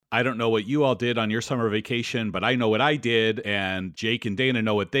I don't know what you all did on your summer vacation, but I know what I did, and Jake and Dana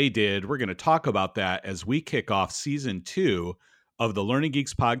know what they did. We're going to talk about that as we kick off season 2 of the Learning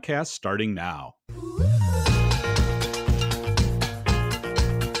Geeks podcast starting now.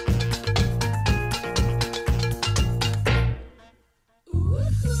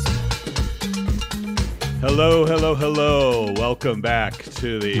 Hello, hello, hello. Welcome back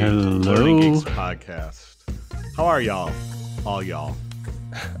to the Learning Geeks podcast. How are y'all? All y'all.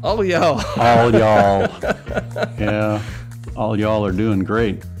 All y'all. All y'all. Yeah. All y'all are doing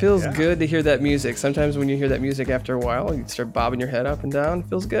great. Feels good to hear that music. Sometimes when you hear that music after a while, you start bobbing your head up and down.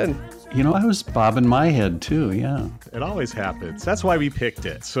 Feels good. You know, I was bobbing my head too, yeah. It always happens. That's why we picked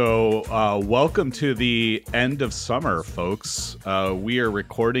it. So welcome to the end of summer, folks. We are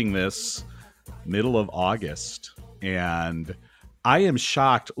recording this middle of August, and I am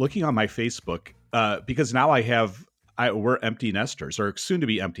shocked looking on my Facebook because now we're empty nesters, or soon to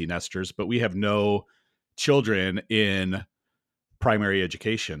be empty nesters, but we have no children in primary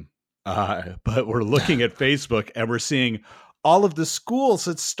education. But we're looking at Facebook and we're seeing all of the schools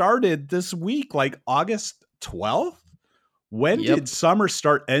that started this week, like August 12th. When did summer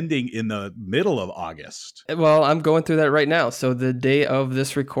start ending in the middle of August? Well, I'm going through that right now. So the day of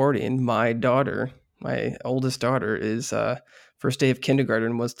this recording, my oldest daughter, is first day of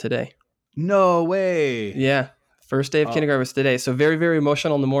kindergarten was today. No way. Yeah. First day of kindergarten was today. So very, very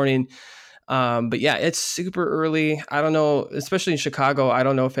emotional in the morning. But yeah, it's super early. I don't know, especially in Chicago. I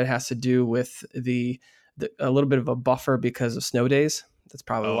don't know if it has to do with a little bit of a buffer because of snow days. That's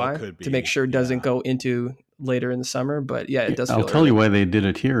probably why, to make sure it doesn't go into later in the summer. But yeah, it does. I'll tell you why they did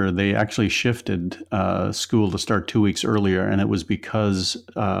it here. They actually shifted school to start 2 weeks earlier, and it was because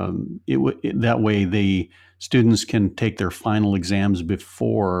that way the students can take their final exams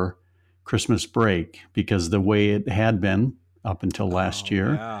before Christmas break, because the way it had been up until last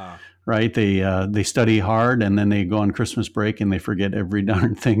year, right? They study hard and then they go on Christmas break and they forget every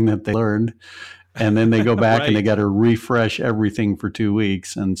darn thing that they learned. And then they go back and they got to refresh everything for 2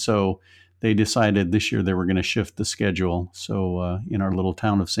 weeks. And so they decided this year they were going to shift the schedule. So in our little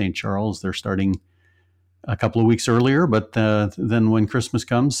town of St. Charles, they're starting a couple of weeks earlier, but then when Christmas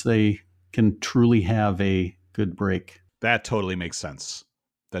comes, they can truly have a good break. That totally makes sense.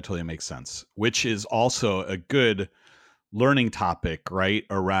 Which is also a good learning topic, right?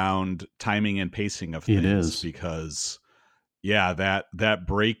 Around timing and pacing of things. It is. Because that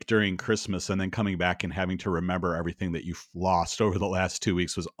break during Christmas and then coming back and having to remember everything that you've lost over the last 2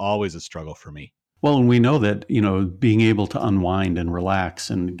 weeks was always a struggle for me. Well, and we know that, being able to unwind and relax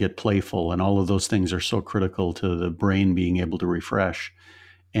and get playful and all of those things are so critical to the brain being able to refresh.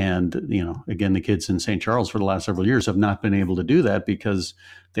 And, again, the kids in St. Charles for the last several years have not been able to do that because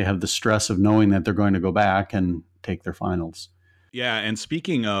they have the stress of knowing that they're going to go back and take their finals. Yeah. And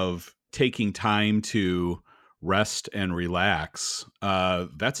speaking of taking time to rest and relax,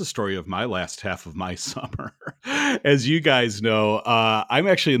 that's a story of my last half of my summer. As you guys know, I'm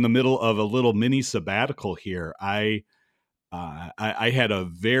actually in the middle of a little mini sabbatical here. I had a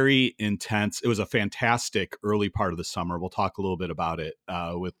very intense, it was a fantastic early part of the summer. We'll talk a little bit about it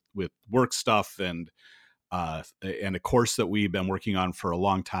with work stuff and a course that we've been working on for a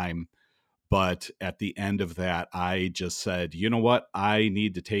long time. But at the end of that, I just said, you know what? I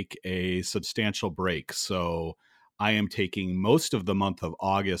need to take a substantial break. So I am taking most of the month of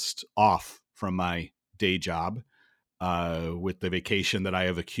August off from my day job. With the vacation that I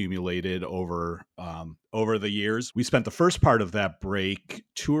have accumulated over the years. We spent the first part of that break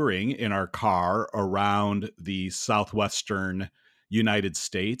touring in our car around the southwestern United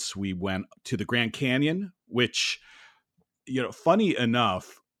States. We went to the Grand Canyon, which, funny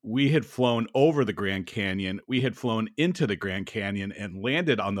enough, we had flown over the Grand Canyon. We had flown into the Grand Canyon and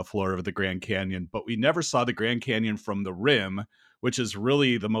landed on the floor of the Grand Canyon, but we never saw the Grand Canyon from the rim, which is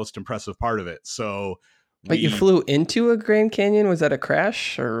really the most impressive part of it. So But you flew into a Grand Canyon? Was that a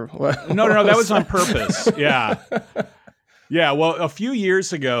crash or what? No, that was on purpose. Yeah. Yeah. Well, a few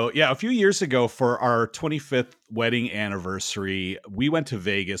years ago for our 25th wedding anniversary, we went to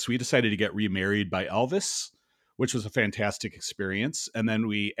Vegas. We decided to get remarried by Elvis, which was a fantastic experience. And then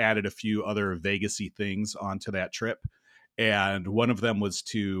we added a few other Vegas-y things onto that trip. And one of them was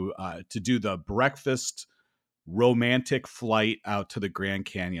to do the breakfast romantic flight out to the Grand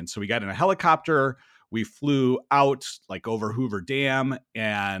Canyon. So we got in a helicopter. We flew out like over Hoover Dam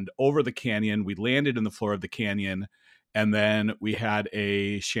and over the canyon. We landed in the floor of the canyon, and then we had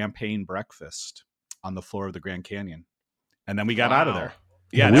a champagne breakfast on the floor of the Grand Canyon. And then we got out of there.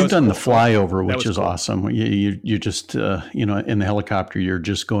 Yeah, that we've was done cool. the flyover, That which was is cool. awesome. You just, in the helicopter, you're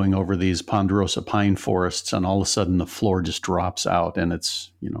just going over these ponderosa pine forests, and all of a sudden the floor just drops out, and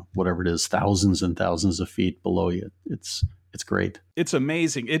it's, whatever it is, thousands and thousands of feet below you. It's great. It's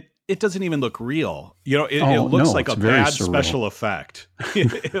amazing. It doesn't even look real. It Oh looks no, like it's a very bad surreal. special effect.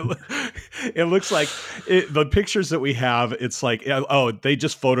 It looks like the pictures that we have. It's like, oh, they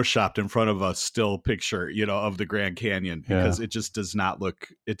just photoshopped in front of a still picture, of the Grand Canyon, because Yeah. it just does not look.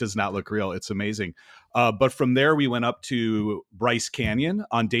 It does not look real. It's amazing. But from there, we went up to Bryce Canyon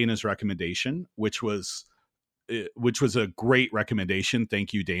on Dana's recommendation, which was a great recommendation.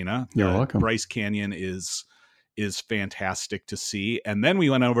 Thank you, Dana. You're welcome. Bryce Canyon is fantastic to see. And then we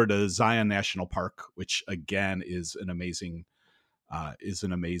went over to Zion National Park, which again is an amazing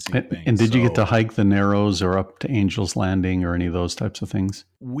thing. And did you get to hike the Narrows or up to Angel's Landing or any of those types of things?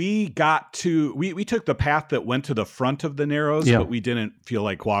 We got to we took the path that went to the front of the Narrows, but we didn't feel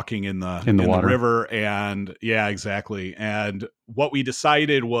like walking in the water. river. And yeah, exactly. And what we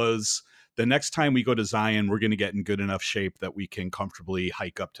decided was, the next time we go to Zion, we're going to get in good enough shape that we can comfortably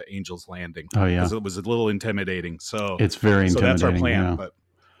hike up to Angel's Landing. Oh yeah, because it was a little intimidating. So it's very intimidating. So that's our plan.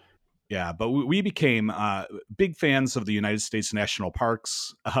 Yeah. But we became big fans of the United States national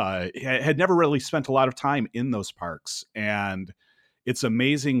parks. Had never really spent a lot of time in those parks, and it's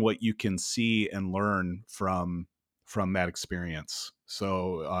amazing what you can see and learn from that experience.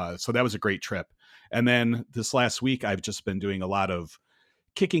 So that was a great trip. And then this last week, I've just been doing a lot of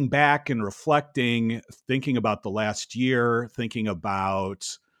kicking back and reflecting, thinking about the last year, thinking about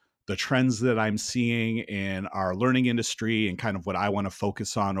the trends that I'm seeing in our learning industry and kind of what I want to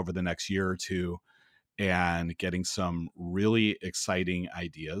focus on over the next year or two, and getting some really exciting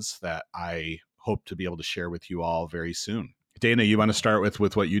ideas that I hope to be able to share with you all very soon. Dana, you want to start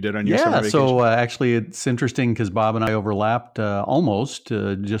with what you did on your summer vacation? So actually it's interesting because Bob and I overlapped almost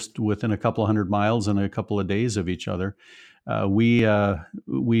just within a couple of 100 miles and a couple of days of each other. We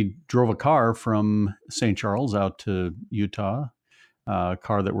drove a car from St. Charles out to Utah, a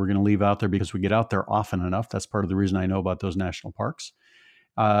car that we're going to leave out there because we get out there often enough. That's part of the reason I know about those national parks.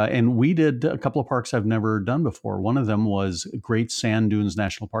 And we did a couple of parks I've never done before. One of them was Great Sand Dunes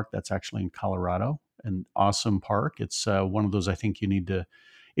National Park. That's actually in Colorado, an awesome park. It's one of those I think you need to,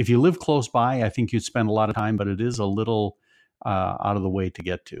 if you live close by, I think you'd spend a lot of time, but it is a little out of the way to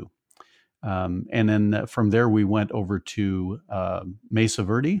get to. And then from there, we went over to Mesa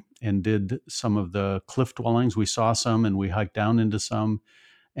Verde and did some of the cliff dwellings. We saw some and we hiked down into some.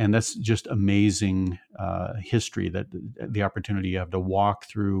 And that's just amazing history, that the opportunity you have to walk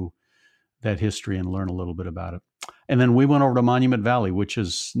through that history and learn a little bit about it. And then we went over to Monument Valley, which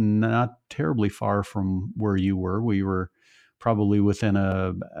is not terribly far from where you were. We were probably within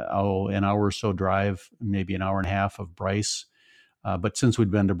an hour or so drive, maybe an hour and a half of Bryce. But since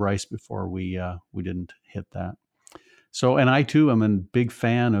we'd been to Bryce before, we didn't hit that. So, and I too am a big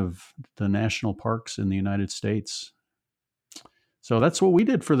fan of the national parks in the United States. So that's what we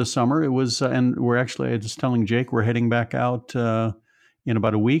did for the summer. It was, and we're actually, I was telling Jake, we're heading back out in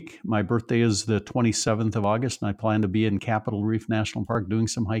about a week. My birthday is the 27th of August, and I plan to be in Capitol Reef National Park doing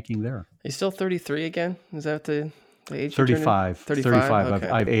some hiking there. Are you still 33 again? Is that the age? 35. 35. Okay.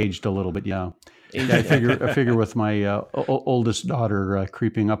 I've aged a little bit, yeah. I figure with my oldest daughter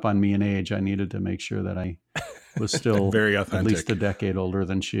creeping up on me in age, I needed to make sure that I was still very authentic, at least a decade older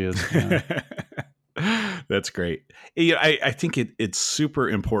than she is. Yeah. That's great. I think it's super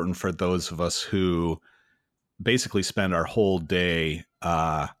important for those of us who basically spend our whole day,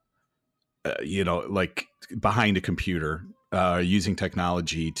 like behind a computer, using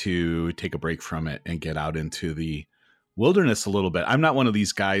technology, to take a break from it and get out into the wilderness a little bit. I'm not one of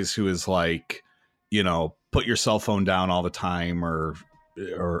these guys who is like, put your cell phone down all the time or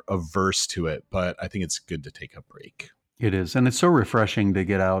averse to it, but I think it's good to take a break. It is. And it's so refreshing to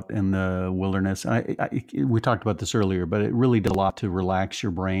get out in the wilderness. We talked about this earlier, but it really does a lot to relax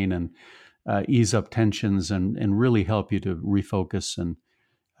your brain and ease up tensions and really help you to refocus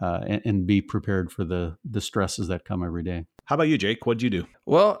and be prepared for the stresses that come every day. How about you, Jake? What'd you do?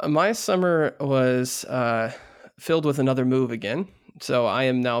 Well, my summer was filled with another move again. So I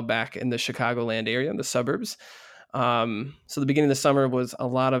am now back in the Chicagoland area, in the suburbs. So the beginning of the summer was a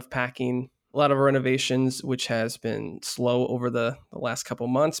lot of packing, a lot of renovations, which has been slow over the last couple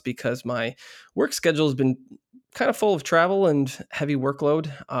months because my work schedule has been kind of full of travel and heavy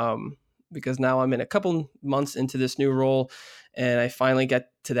workload. Because now I'm in a couple months into this new role, and I finally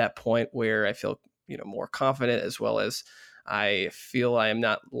get to that point where I feel, more confident, as well as I feel I am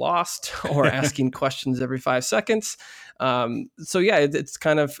not lost or asking questions every 5 seconds. So yeah, it's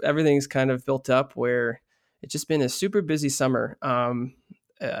kind of, everything's kind of built up where it's just been a super busy summer.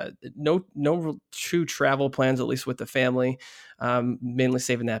 no true travel plans, at least with the family. Mainly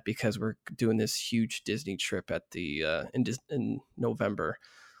saving that because we're doing this huge Disney trip at in November.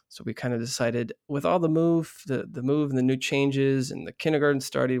 So we kind of decided with all the move and the new changes and the kindergarten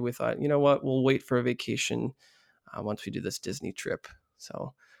started, we thought, you know what, we'll wait for a vacation once we do this Disney trip.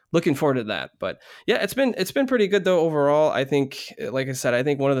 So looking forward to that. But yeah, it's been pretty good though overall. I think, like I said, I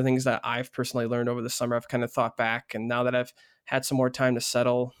think one of the things that I've personally learned over the summer, I've kind of thought back, and now that I've had some more time to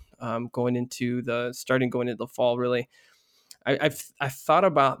settle, going into the fall, really, I've thought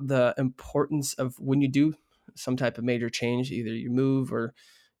about the importance of when you do some type of major change, either you move or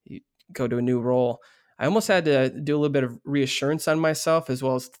you go to a new role. I almost had to do a little bit of reassurance on myself, as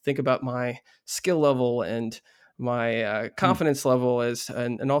well as think about my skill level and my confidence level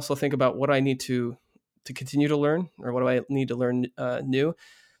and also think about what I need to continue to learn, or what do I need to learn new.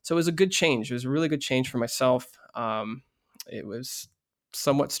 So it was a good change. It was a really good change for myself. It was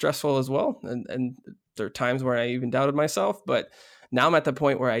somewhat stressful as well. And there are times where I even doubted myself, but now I'm at the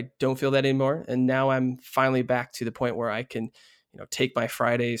point where I don't feel that anymore. And now I'm finally back to the point where I can, take my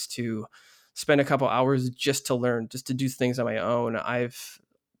Fridays to spend a couple hours just to learn, just to do things on my own.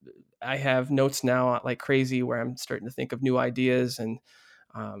 I have notes now like crazy where I'm starting to think of new ideas and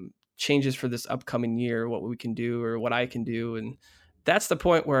changes for this upcoming year, what we can do or what I can do. And that's the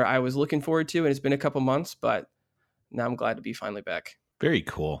point where I was looking forward to. And it's been a couple months, but now I'm glad to be finally back. Very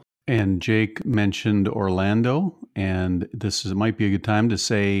cool. And Jake mentioned Orlando, and might be a good time to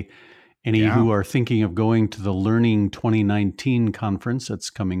say any who are thinking of going to the Learning 2019 conference that's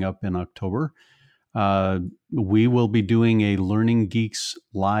coming up in October. We will be doing a Learning Geeks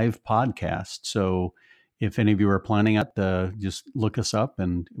live podcast. So if any of you are planning it, just look us up,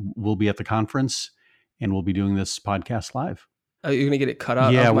 and we'll be at the conference, and we'll be doing this podcast live. You're going to get it cut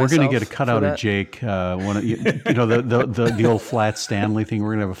out? Yeah, we're going to get a cutout of Jake. The old flat Stanley thing. We're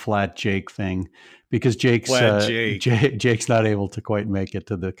going to have a flat Jake thing because Jake's not able to quite make it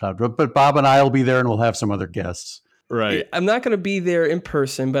to the conference. But Bob and I will be there, and we'll have some other guests. Right. I'm not going to be there in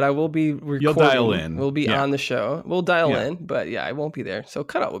person, but I will be recording. You'll dial in. We'll be on the show. We'll dial in, but I won't be there. So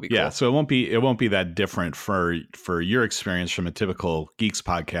cutout will be cool. Yeah, so it won't be that different for your experience from a typical Geeks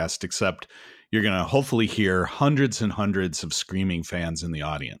podcast, except you're going to hopefully hear hundreds and hundreds of screaming fans in the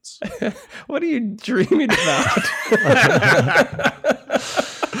audience. What are you dreaming about?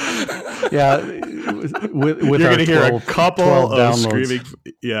 Yeah, with you're going to hear a couple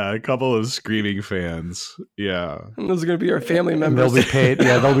of screaming fans. Yeah, and those are going to be our family members. They'll be paid.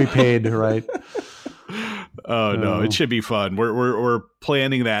 Yeah, they'll be paid. Right. Oh no, it should be fun. We're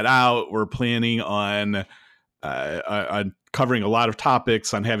planning that out. We're planning on covering a lot of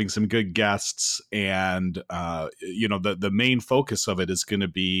topics, on having some good guests, and the main focus of it is going to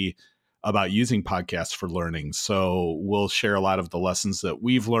be about using podcasts for learning. So we'll share a lot of the lessons that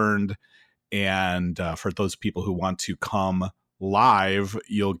we've learned, and for those people who want to come live,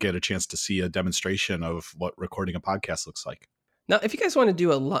 you'll get a chance to see a demonstration of what recording a podcast looks like. Now, if you guys want to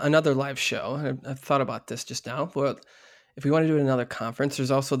do another live show, I've thought about this just now, but if we want to do another conference,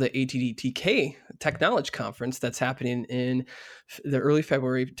 there's also the ATDTK Technology Conference that's happening in the early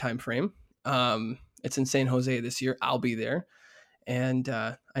February timeframe. It's in San Jose this year. I'll be there. And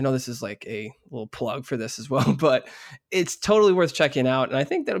I know this is like a little plug for this as well, but it's totally worth checking out. And I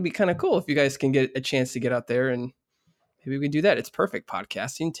think that'll be kind of cool if you guys can get a chance to get out there, and maybe we can do that. It's perfect.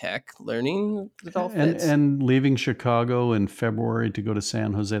 Podcasting, tech, learning, it all fits. And leaving Chicago in February to go to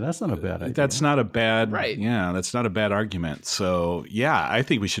San Jose, that's not a bad idea. That's not a bad, right. Yeah, that's not a bad argument. So yeah, I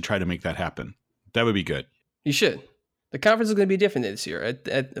think we should try to make that happen. That would be good. You should. The conference is going to be different this year.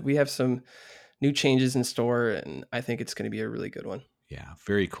 We have some new changes in store, and I think it's going to be a really good one. Yeah,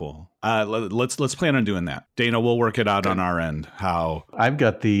 very cool. Let's plan on doing that. Dana, we'll work it out on our end. How I've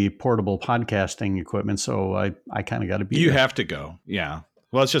got the portable podcasting equipment, so I kind of got to be. You there. have to go. Yeah.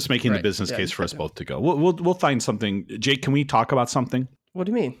 Well, it's just making the business case for us both to go. We'll find something. Jake, can we talk about something? What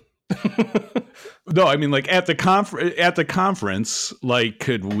do you mean? No, I mean, like at the conference, like,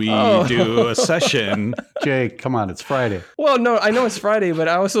 could we do a session? Jake, come on, it's Friday. Well, no, I know it's Friday, but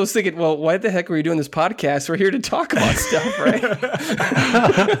I also was thinking, well, why the heck are we doing this podcast? We're here to talk about stuff, right?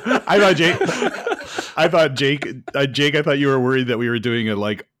 I thought you were worried that we were doing a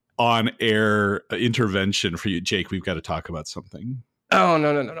like on-air intervention for you. Jake, we've got to talk about something. Oh,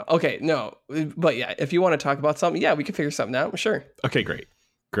 no. Okay, no. But yeah, if you want to talk about something, yeah, we can figure something out. Sure. Okay, great.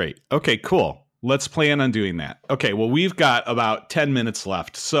 Okay, cool. Let's plan on doing that. Okay, well, we've got about 10 minutes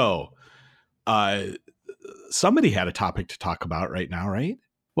left. So somebody had a topic to talk about right now, right?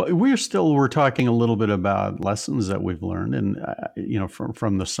 Well, we're talking a little bit about lessons that we've learned, and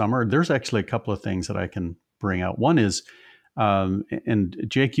from the summer. There's actually a couple of things that I can bring out. One is And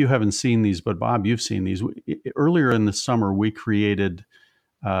Jake, you haven't seen these, but Bob, you've seen these. Earlier in the summer, we created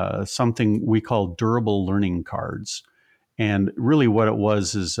something we call durable learning cards. And really what it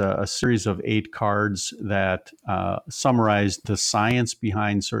was is a series of 8 cards that summarized the science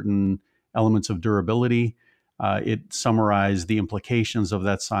behind certain elements of durability. It summarized the implications of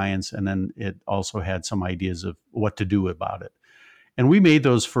that science, and then it also had some ideas of what to do about it. And we made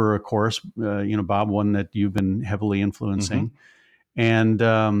those for a course, Bob, one that you've been heavily influencing. And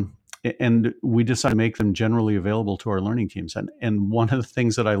we decided to make them generally available to our learning teams. And one of the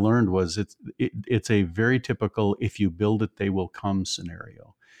things that I learned was it's a very typical "if you build it, they will come"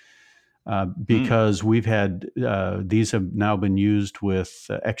 scenario. Because we've had these have now been used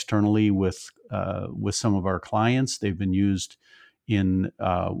externally with some of our clients. They've been used in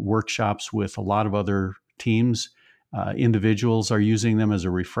workshops with a lot of other teams. Individuals are using them as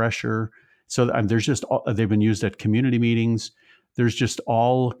a refresher. So they've been used at community meetings. There's just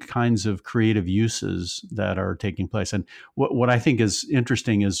all kinds of creative uses that are taking place. And what I think is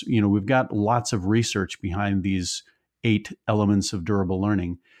interesting is, we've got lots of research behind these 8 elements of durable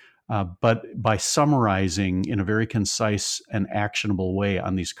learning. But by summarizing in a very concise and actionable way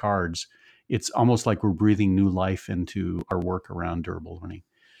on these cards, it's almost like we're breathing new life into our work around durable learning.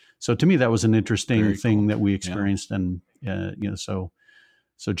 So to me, that was an interesting thing that we experienced. Yeah. And,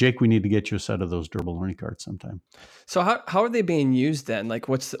 so Jake, we need to get you a set of those durable learning cards sometime. So how are they being used then? Like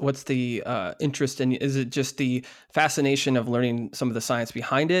what's the interest in, is it just the fascination of learning some of the science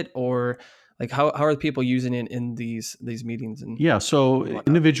behind it, or like how are people using it in these meetings? So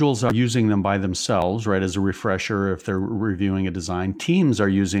individuals are using them by themselves, right, as a refresher if they're reviewing a design. Teams are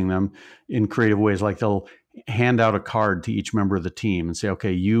using them in creative ways, like they'll hand out a card to each member of the team and say,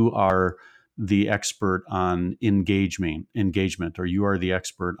 okay, you are the expert on engagement, or you are the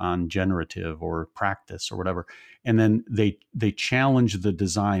expert on generative or practice or whatever. And then they challenge the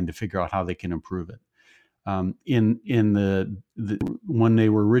design to figure out how they can improve it. When they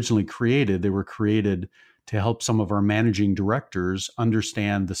were originally created, they were created to help some of our managing directors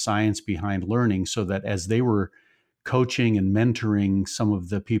understand the science behind learning, so that as they were coaching and mentoring some of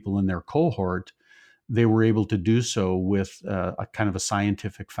the people in their cohort, they were able to do so with a kind of a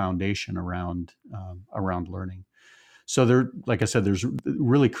scientific foundation around learning. So like I said, there's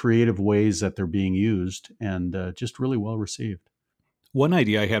really creative ways that they're being used, and just really well received. One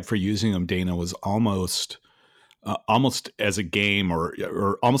idea I had for using them, Dana, was almost as a game,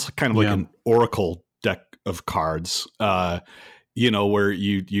 or almost kind of like an oracle deck of cards. Where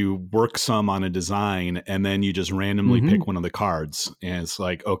you work some on a design and then you just randomly pick one of the cards, and it's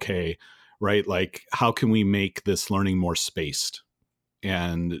like, okay, right, like how can we make this learning more spaced,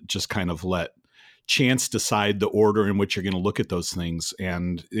 and just kind of let chance decide the order in which you're going to look at those things.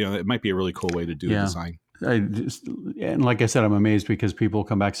 And it might be a really cool way to do a design. And like I said, I'm amazed because people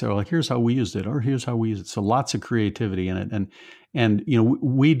come back and say, "Oh, like here's how we used it," or "Here's how we used it." So lots of creativity in it, and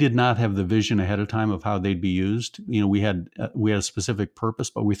we did not have the vision ahead of time of how they'd be used. We had a specific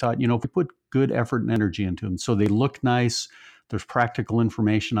purpose, but we thought, if we put good effort and energy into them, so they look nice, there's practical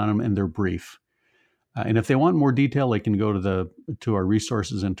information on them, and they're brief. And if they want more detail, they can go to our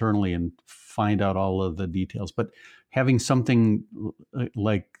resources internally and find out all of the details. But having something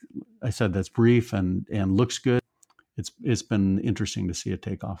like I said that's brief and looks good, it's been interesting to see it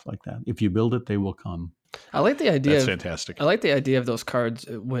take off like that. If you build it, they will come. I like the idea. That's fantastic. I like the idea of those cards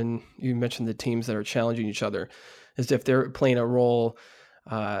when you mentioned the teams that are challenging each other, as if they're playing a role.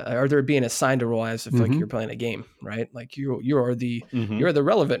 Or they're being assigned a role as if like you're playing a game, right? Like you are the you're the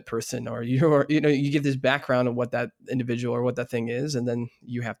relevant person, or you give this background of what that individual or what that thing is, and then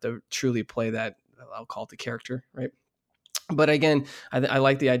you have to truly play that. I'll call it the character, right? But again, I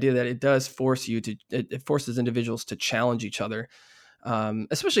like the idea that it does force it forces individuals to challenge each other,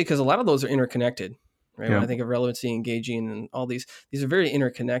 especially because a lot of those are interconnected, right? Yeah. When I think of relevancy, engaging, and all these are very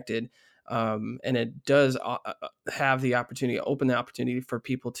interconnected. And it does have the opportunity, open the opportunity for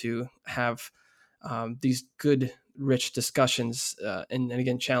people to have these good, rich discussions, and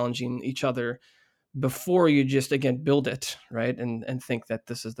again, challenging each other before you just, again, build it, right? And think that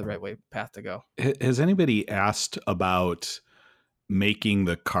this is the right path to go. Has anybody asked about making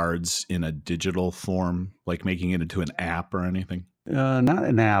the cards in a digital form, like making it into an app or anything? Not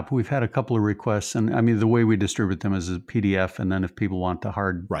an app. We've had a couple of requests, and I mean, the way we distribute them is a PDF, and then if people want the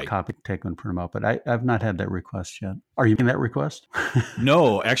hard copy, take them and print them out. But I've not had that request yet. Are you making that request?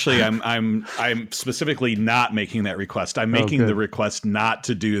 No, actually, I'm specifically not making that request. I'm making the request not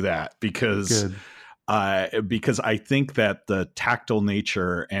to do that because I think that the tactile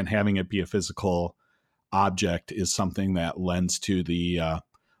nature and having it be a physical object is something that lends to the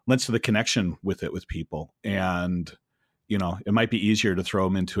connection with people. And it might be easier to throw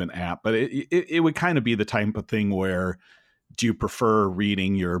them into an app, but it would kind of be the type of thing where, do you prefer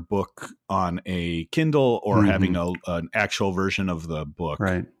reading your book on a Kindle or having an actual version of the book?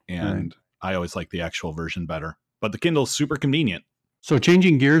 Right. And I always like the actual version better, but the Kindle's super convenient. So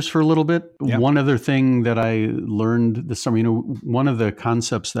changing gears for a little bit, Yeah. One other thing that I learned this summer, one of the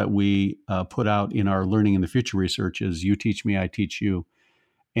concepts that we put out in our Learning in the Future research is you teach me, I teach you.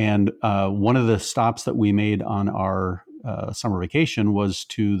 And one of the stops that we made on our summer vacation was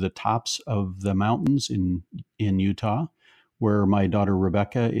to the tops of the mountains in Utah, where my daughter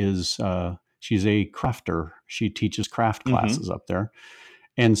Rebecca is. She's a crafter. She teaches craft classes up there.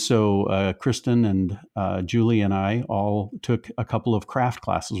 And so Kristen and Julie and I all took a couple of craft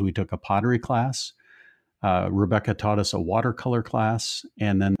classes. We took a pottery class. Rebecca taught us a watercolor class.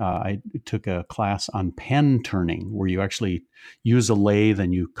 And then I took a class on pen turning, where you actually use a lathe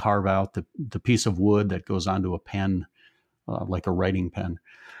and you carve out the piece of wood that goes onto a pen, like a writing pen.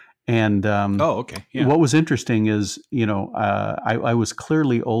 And okay. Yeah. What was interesting is, I was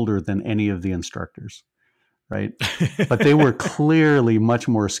clearly older than any of the instructors. Right. But they were clearly much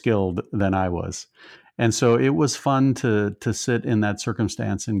more skilled than I was. And so it was fun to sit in that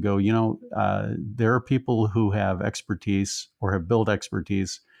circumstance and go, there are people who have expertise or have built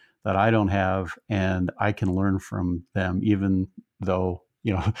expertise that I don't have, and I can learn from them, even though,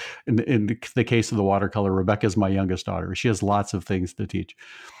 in the case of the watercolor, Rebecca's my youngest daughter. She has lots of things to teach.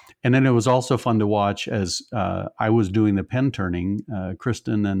 And then it was also fun to watch as I was doing the pen turning.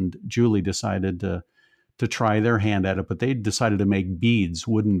 Kristen and Julie decided to try their hand at it, but they decided to make beads,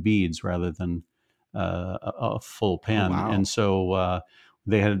 wooden beads, rather than a full pen. Oh, wow. And so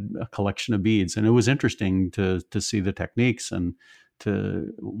they had a collection of beads, and it was interesting to see the techniques and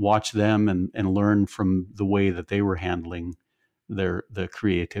to watch them and learn from the way that they were handling the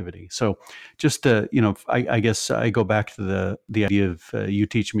creativity. So just I guess I go back to the idea of you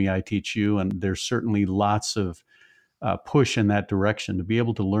teach me, I teach you, and there's certainly lots of push in that direction to be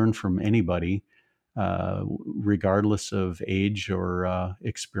able to learn from anybody, regardless of age or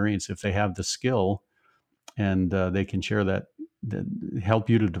experience. If they have the skill and they can share that help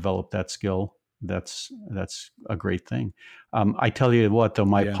you to develop that skill, that's a great thing. I tell you what, though,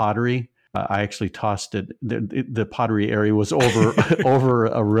 my pottery, I actually tossed it. The pottery area was over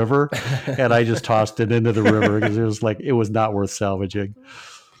a river, and I just tossed it into the river because it was not worth salvaging.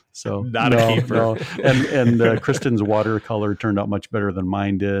 So a keeper. No. And Kristen's watercolor turned out much better than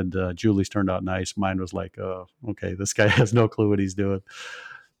mine did. Julie's turned out nice. Mine was like, oh, okay, this guy has no clue what he's doing.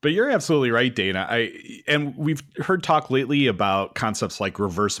 But you're absolutely right, Dana. And we've heard talk lately about concepts like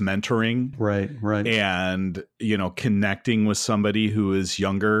reverse mentoring. Right. And, connecting with somebody who is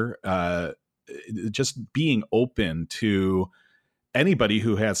younger, just being open to anybody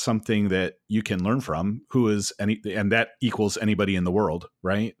who has something that you can learn from, and that equals anybody in the world,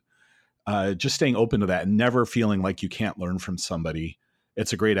 right? Just staying open to that and never feeling like you can't learn from somebody.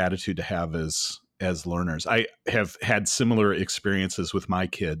 It's a great attitude to have as learners. I have had similar experiences with my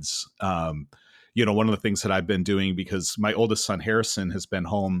kids. One of the things that I've been doing, because my oldest son, Harrison, has been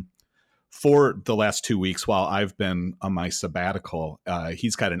home for the last 2 weeks while I've been on my sabbatical.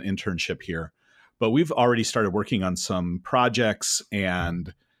 He's got an internship here, but we've already started working on some projects,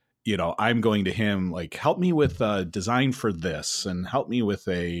 and, I'm going to him like, help me with design for this, and help me with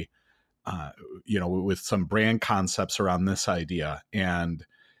with some brand concepts around this idea. And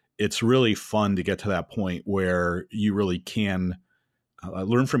it's really fun to get to that point where you really can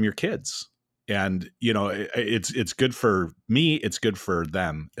learn from your kids. And, it's good for me. It's good for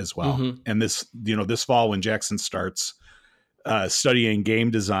them as well. Mm-hmm. And this fall, when Jackson starts studying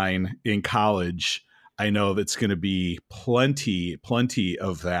game design in college, I know that's going to be plenty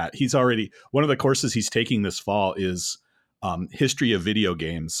of that. He's already, one of the courses he's taking this fall is history of video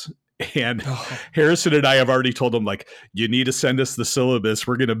games. And Harrison and I have already told him, like, you need to send us the syllabus.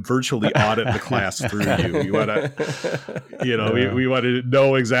 We're going to virtually audit the class through you. We want to, we want to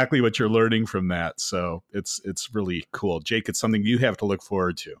know exactly what you're learning from that. So it's really cool. Jake, it's something you have to look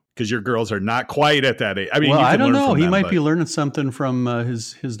forward to, because your girls are not quite at that age. I mean, I don't know. He might be learning something from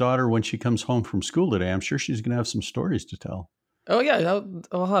his daughter when she comes home from school today. I'm sure she's going to have some stories to tell. Oh yeah,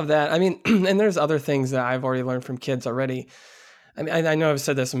 I'll have that. I mean, and there's other things that I've already learned from kids already. I mean, I know I've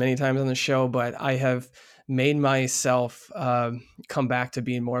said this many times on the show, but I have made myself come back to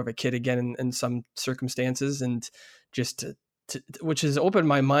being more of a kid again in some circumstances, and just which has opened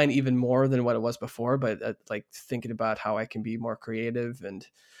my mind even more than what it was before. But like thinking about how I can be more creative and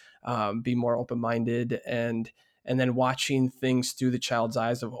be more open-minded, and then watching things through the child's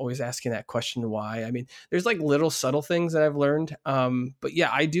eyes of always asking that question, why? I mean, there's like little subtle things that I've learned. But yeah,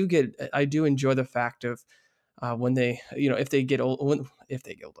 I do enjoy the fact of when they, if they get old,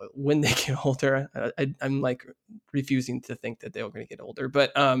 when they get older, I'm like refusing to think that they're going to get older,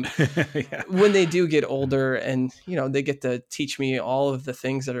 but Yeah. when they do get older and, they get to teach me all of the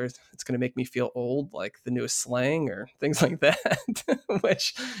things it's going to make me feel old, like the newest slang or things like that,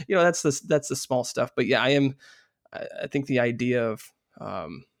 which, that's the small stuff. But yeah, I think the idea of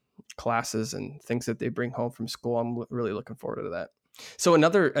classes and things that they bring home from school, I'm really looking forward to that. So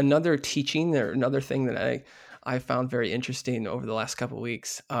another teaching or another thing that I found very interesting over the last couple of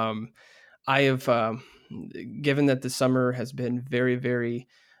weeks. I have, given that the summer has been very, very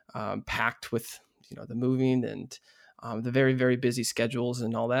packed with, the moving and the very, very busy schedules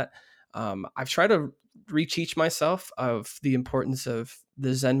and all that. I've tried to reteach myself of the importance of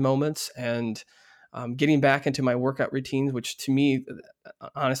the Zen moments and getting back into my workout routines, which to me,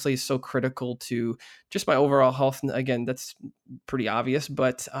 honestly, is so critical to just my overall health. And again, that's pretty obvious,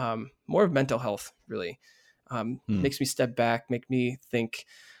 but more of mental health really makes me step back, make me think,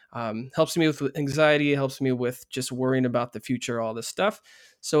 helps me with anxiety, helps me with just worrying about the future, all this stuff.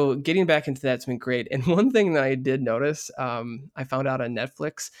 So getting back into that's been great. And one thing that I did notice, I found out on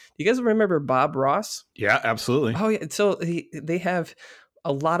Netflix. Do you guys remember Bob Ross? Yeah, absolutely. Oh yeah. So they have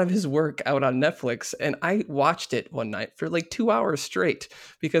a lot of his work out on Netflix, and I watched it one night for like 2 hours straight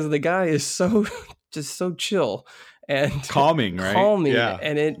because the guy is so just so chill and calming, right? Calming, yeah.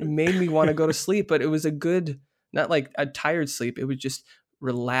 And it made me want to go to sleep, but it was a good, not like a tired sleep. It would just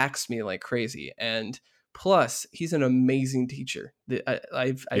relax me like crazy. And plus, he's an amazing teacher.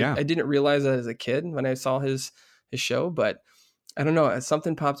 I didn't realize that as a kid when I saw his show, but I don't know,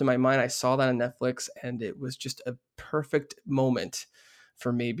 something popped in my mind. I saw that on Netflix, and it was just a perfect moment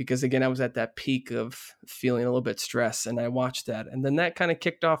for me because, again, I was at that peak of feeling a little bit stressed, and I watched that, and then that kind of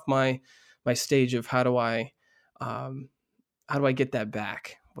kicked off my stage of how do I get that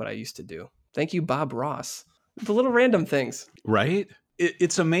back, what I used to do. Thank you, Bob Ross. The little random things, right?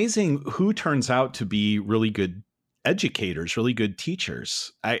 It's amazing who turns out to be really good educators, really good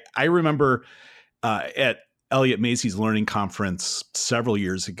teachers. I remember at Elliot Macy's Learning Conference several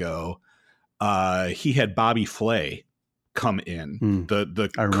years ago, he had Bobby Flay come in, the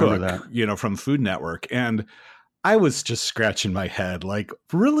cook, that. From Food Network. And I was just scratching my head, like,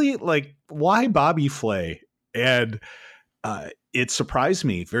 really, like, why Bobby Flay? And it surprised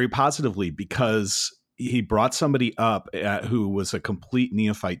me very positively because he brought somebody up who was a complete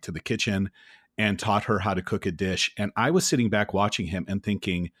neophyte to the kitchen and taught her how to cook a dish. And I was sitting back watching him and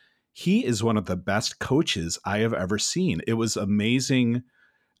thinking, he is one of the best coaches I have ever seen. It was amazing.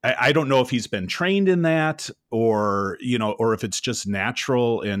 I don't know if he's been trained in that or if it's just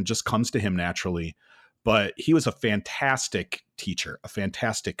natural and just comes to him naturally, but he was a fantastic teacher, a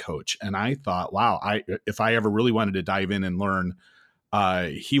fantastic coach. And I thought, wow, if I ever really wanted to dive in and learn,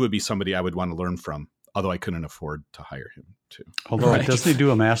 he would be somebody I would want to learn from, although I couldn't afford to hire him to. Although, doesn't he do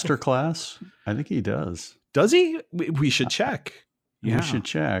a master class? I think he does. Does he? We should check. Yeah. We should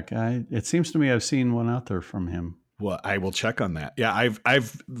check. It seems to me I've seen one out there from him. Well, I will check on that. Yeah,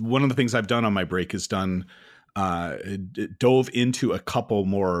 I've one of the things I've done on my break is dove into a couple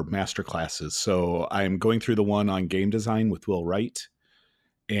more master classes. So I'm going through the one on game design with Will Wright,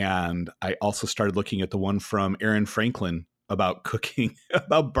 and I also started looking at the one from Aaron Franklin about cooking,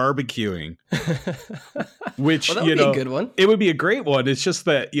 about barbecuing. Which that would be a good one. It would be a great one. It's just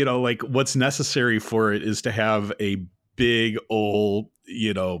that like what's necessary for it is to have a big old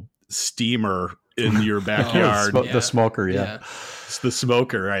steamer in your backyard. The smoker, yeah. It's the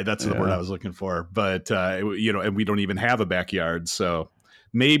smoker, right? That's the word I was looking for. But, and we don't even have a backyard. So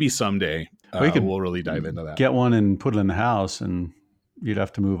maybe someday we'll really dive into that. Get one and put it in the house and you'd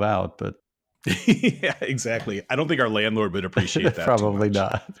have to move out. But yeah, exactly. I don't think our landlord would appreciate that. Probably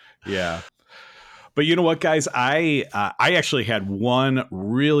not. Yeah. But you know what, guys? I actually had one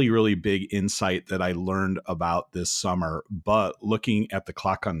really, really big insight that I learned about this summer. But looking at the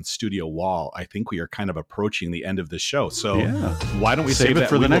clock on the studio wall, I think we are kind of approaching the end of the show. So why don't we save it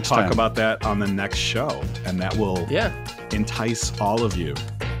for the next time? Talk about that on the next show, and that will entice all of you.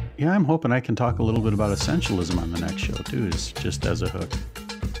 Yeah, I'm hoping I can talk a little bit about essentialism on the next show too, just as a hook.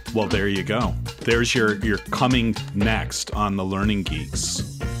 Well, there you go. There's your coming next on the Learning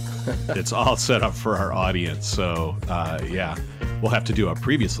Geeks. It's all set up for our audience. So, we'll have to do a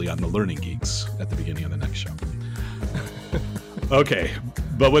previously on the Learning Geeks at the beginning of the next show. Okay.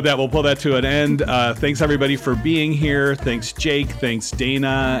 But with that, we'll pull that to an end. Thanks, everybody, for being here. Thanks, Jake. Thanks,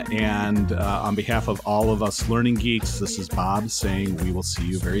 Dana. And on behalf of all of us Learning Geeks, this is Bob saying we will see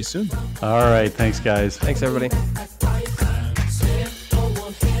you very soon. All right. Thanks, guys. Thanks, everybody.